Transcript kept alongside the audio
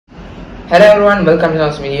Hello everyone, welcome to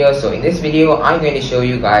this video. So in this video I'm going to show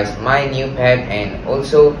you guys my new pet, and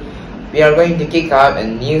also we are going to kick out a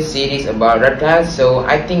new series about reptiles. So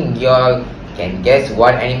I think y'all can guess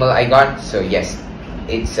what animal I got. So yes,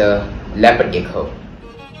 it's a leopard gecko.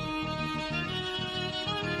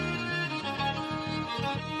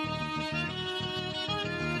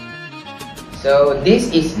 So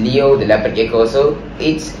this is Leo the leopard gecko. So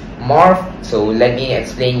it's morph. So let me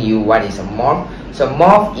explain you what is a morph. So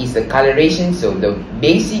morph is the coloration. So the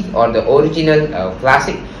basic or the original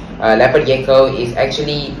classic leopard gecko is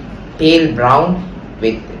actually pale brown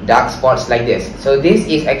with dark spots like this. So this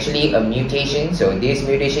is actually a mutation. So this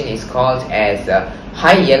mutation is called as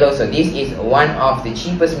high yellow. So this is one of the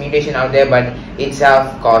cheapest mutation out there, but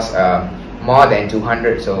itself costs more than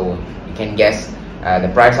 200. So you can guess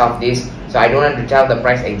the price of this. So I don't want to tell the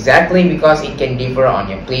price exactly because it can differ on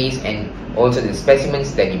your place and also the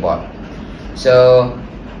specimens that you bought. So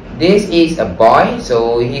this is a boy.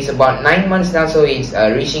 So he's about 9 months now. So he's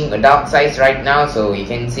reaching adult size right now. So you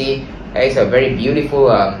can see he's a very beautiful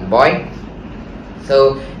boy.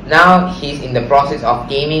 So now he's in the process of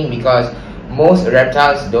taming because most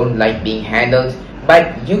reptiles don't like being handled,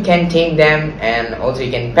 but you can tame them and also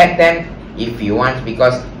you can pet them if you want,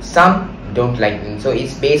 because some don't like them. So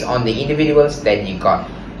it's based on the individuals that you got.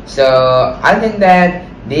 So other than that,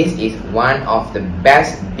 this is one of the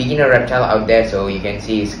best beginner reptile out there. So you can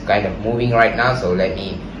see it's kind of moving right now. So let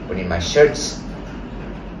me put in my shirts.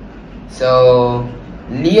 So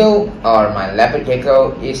Leo, or my leopard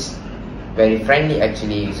gecko, is very friendly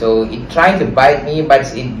actually. So it tried to bite me,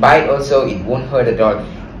 but it bite also, it won't hurt at all.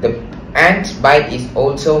 The ant bite is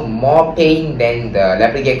also more pain than the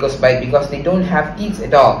leopard gecko's bite because they don't have teeth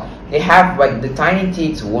at all. They have, but the tiny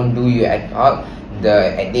teeth won't do you at all.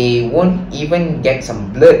 They won't even get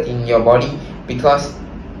some blood in your body because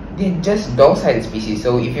they're just docile species.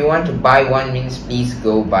 So if you want to buy one, means please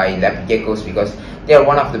go buy leopard geckos because they are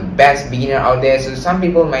one of the best beginner out there. So some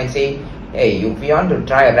people might say, hey, if you want to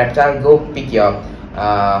try a reptile, go pick your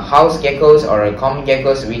house geckos or common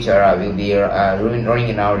geckos, which are will be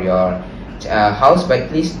running around your house, but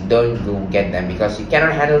please don't go get them because you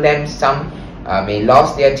cannot handle them. Some may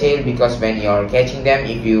lose their tail because when you're catching them,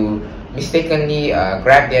 if you mistakenly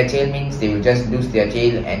grab their tail, means they will just lose their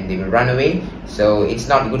tail and they will run away. So it's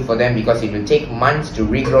not good for them because it will take months to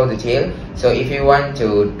regrow the tail. So if you want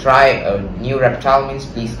to try a new reptile, means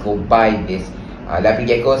please go buy this leopard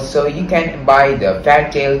geckos. So you can buy the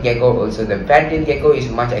fat tail gecko also. The fat tail gecko is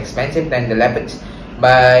much expensive than the leopards,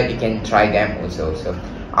 but you can try them also. So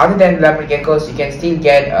other than leopard geckos, you can still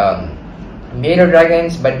get bearded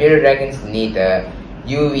dragons, but bearded dragons need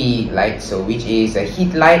UV light, so which is a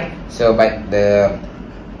heat light. So but the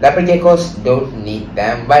leopard geckos don't need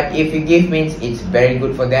them, but if you give, means it's very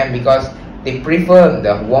good for them because they prefer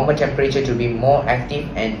the warmer temperature to be more active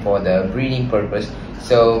and for the breeding purpose.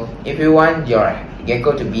 So if you want your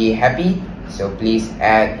gecko to be happy, so please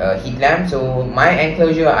add a heat lamp. So my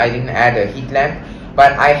enclosure, I didn't add a heat lamp,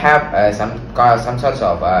 but I have some sorts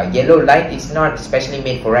of yellow light. It's not specially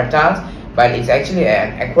made for reptiles, but it's actually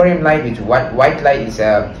an aquarium light, which white light is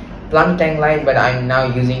a plum tank light, but I'm now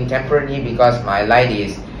using temporarily because my light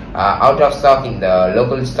is out of stock in the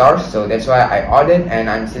local stores. So that's why I ordered and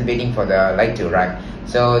I'm still waiting for the light to arrive.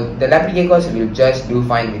 So the leopard geckos will just do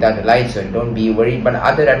fine without the light, so don't be worried, but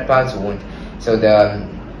other reptiles won't. So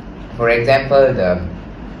for example, the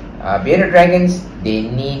bearded dragons, they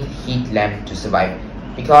need heat lamp to survive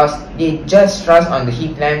because they just trust on the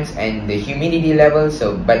heat lamps and the humidity level.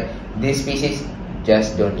 So but this species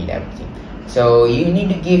just don't need everything. So you need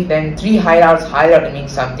to give them 3 hideouts. Hideout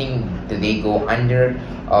means something that they go under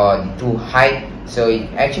or to hide. So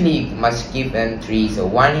actually you must give them 3. So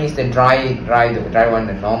one is the dry one,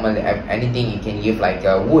 the normal. Anything you can give, like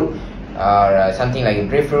wood or something like a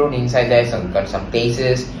driftwood inside there. So got some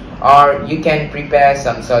places, or you can prepare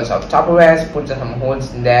some sorts of Tupperwares, put some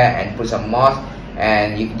holes in there and put some moss,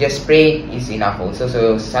 and you can just spray it, is enough also.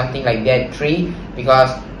 So something like that. 3,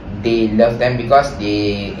 because they love them, because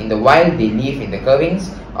they in the wild they live in the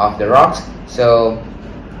curvings of the rocks. So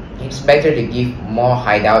it's better to give more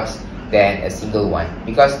hideouts than a single one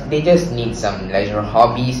because they just need some leisure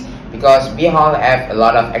hobbies, because we all have a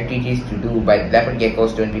lot of activities to do, but leopard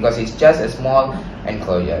geckos don't because it's just a small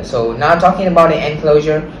enclosure. So now talking about the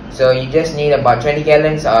enclosure, so you just need about 20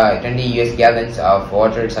 gallons or 20 US gallons of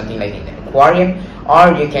water, something like an aquarium,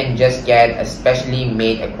 or you can just get a specially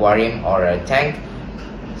made aquarium or a tank.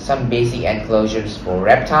 Some basic enclosures for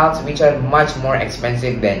reptiles, which are much more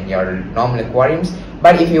expensive than your normal aquariums.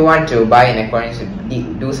 But if you want to buy an aquarium, so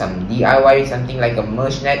do some DIY, something like a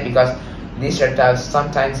mesh net, because these reptiles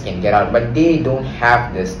sometimes can get out, but they don't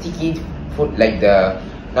have the sticky foot like the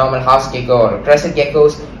normal house gecko or crescent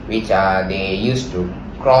geckos, which they used to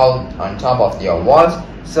crawl on top of their walls.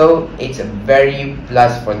 So it's a very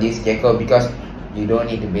plus for this gecko, because you don't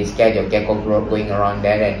need to be scared of gecko going around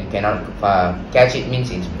there and you cannot catch it.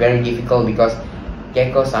 Means it's very difficult, because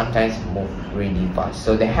geckos sometimes move really fast,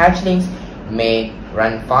 so the hatchlings may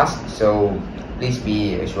run fast, so please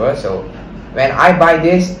be sure. So when I buy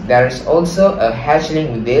this, there is also a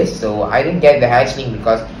hatchling with this, so I didn't get the hatchling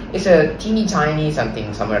because it's a teeny tiny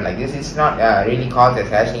something somewhere like this. It's not really called as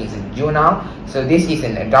hatchling, it's a juvenile. So this is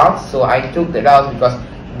an adult, so I took the adults because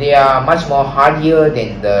they are much more hardier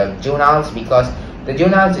than the juveniles, because the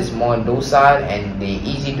juveniles is more docile and they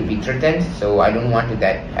easy to be threatened, so I don't want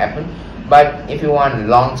that happen. But if you want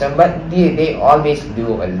long term, but they always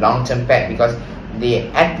do a long term pet, because they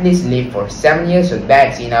at least live for 7 years, so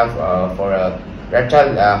that's enough for a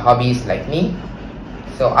reptile hobbies like me.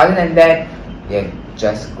 So other than that, they're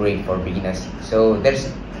just great for beginners, so there's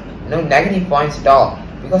no negative points at all,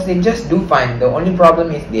 because they just do fine. The only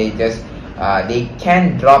problem is they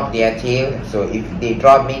can drop their tail, so if they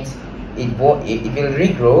drop means it will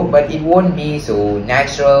regrow, but it won't be so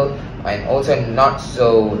natural and also not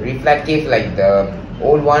so reflective like the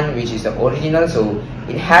old one, which is the original. So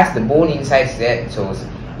it has the bone inside there, so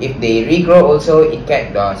if they regrow also, it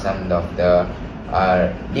can some of the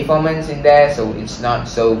deformants in there, so it's not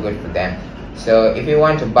so good for them. So if you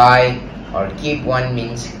want to buy or keep one,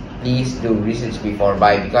 means please do research before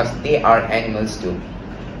buy, because they are animals too.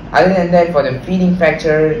 Other than that, for the feeding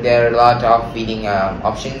factor, there are a lot of feeding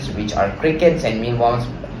options, which are crickets and mealworms.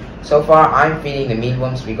 So far I'm feeding the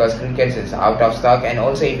mealworms because crickets is out of stock. And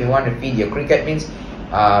also, if you want to feed your cricket, means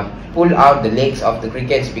pull out the legs of the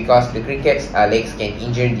crickets, because the crickets legs can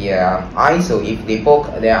injure their eyes. So if they poke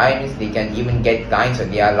their eye, means they can even get blind. So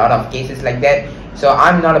there are a lot of cases like that. So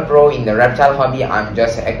I'm not a pro in the reptile hobby, I'm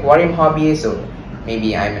just an aquarium hobby. So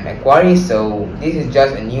maybe I'm an aquarist, so this is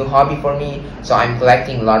just a new hobby for me. So I'm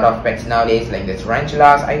collecting a lot of pets nowadays, like the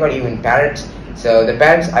tarantulas. I got even parrots. So the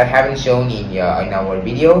parrots I haven't shown in our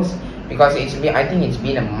videos, because I think it's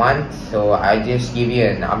been a month, so I just give you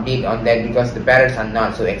an update on that, because the parrots are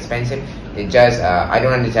not so expensive. They just I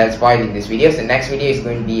don't want to tell spoil in this video. So the next video is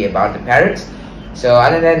going to be about the parrots. So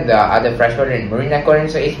other than the other freshwater and marine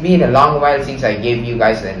aquariums, so it's been a long while since I gave you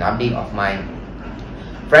guys an update of my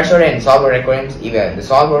freshwater and saltwater aquariums. Even the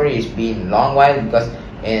saltwater has been a long while, because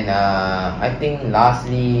in I think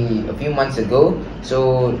lastly a few months ago,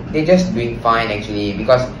 so they're just doing fine actually,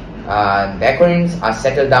 because the aquariums are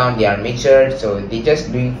settled down, they are matured, so they're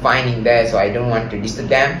just doing fine in there, so I don't want to disturb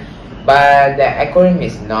them. But the aquarium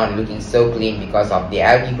is not looking so clean because of the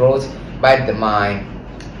algae growth, but my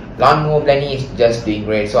lawnmower blending is just doing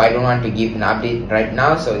great, so I don't want to give an update right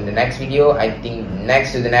now. So in the next video, I think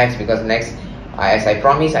next to the next, because next as I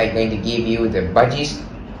promised, I'm going to give you the budgies.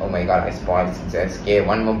 Oh my god, I spoiled it. Okay,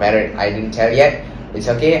 one more better I didn't tell yet. It's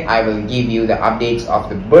okay, I will give you the updates of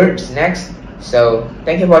the birds next. So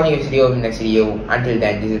thank you for watching this video. In the next video, until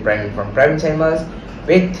then, this is Praveen from PRAVEEIN'S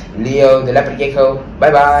with Leo the leopard gecko.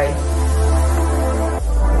 Bye bye.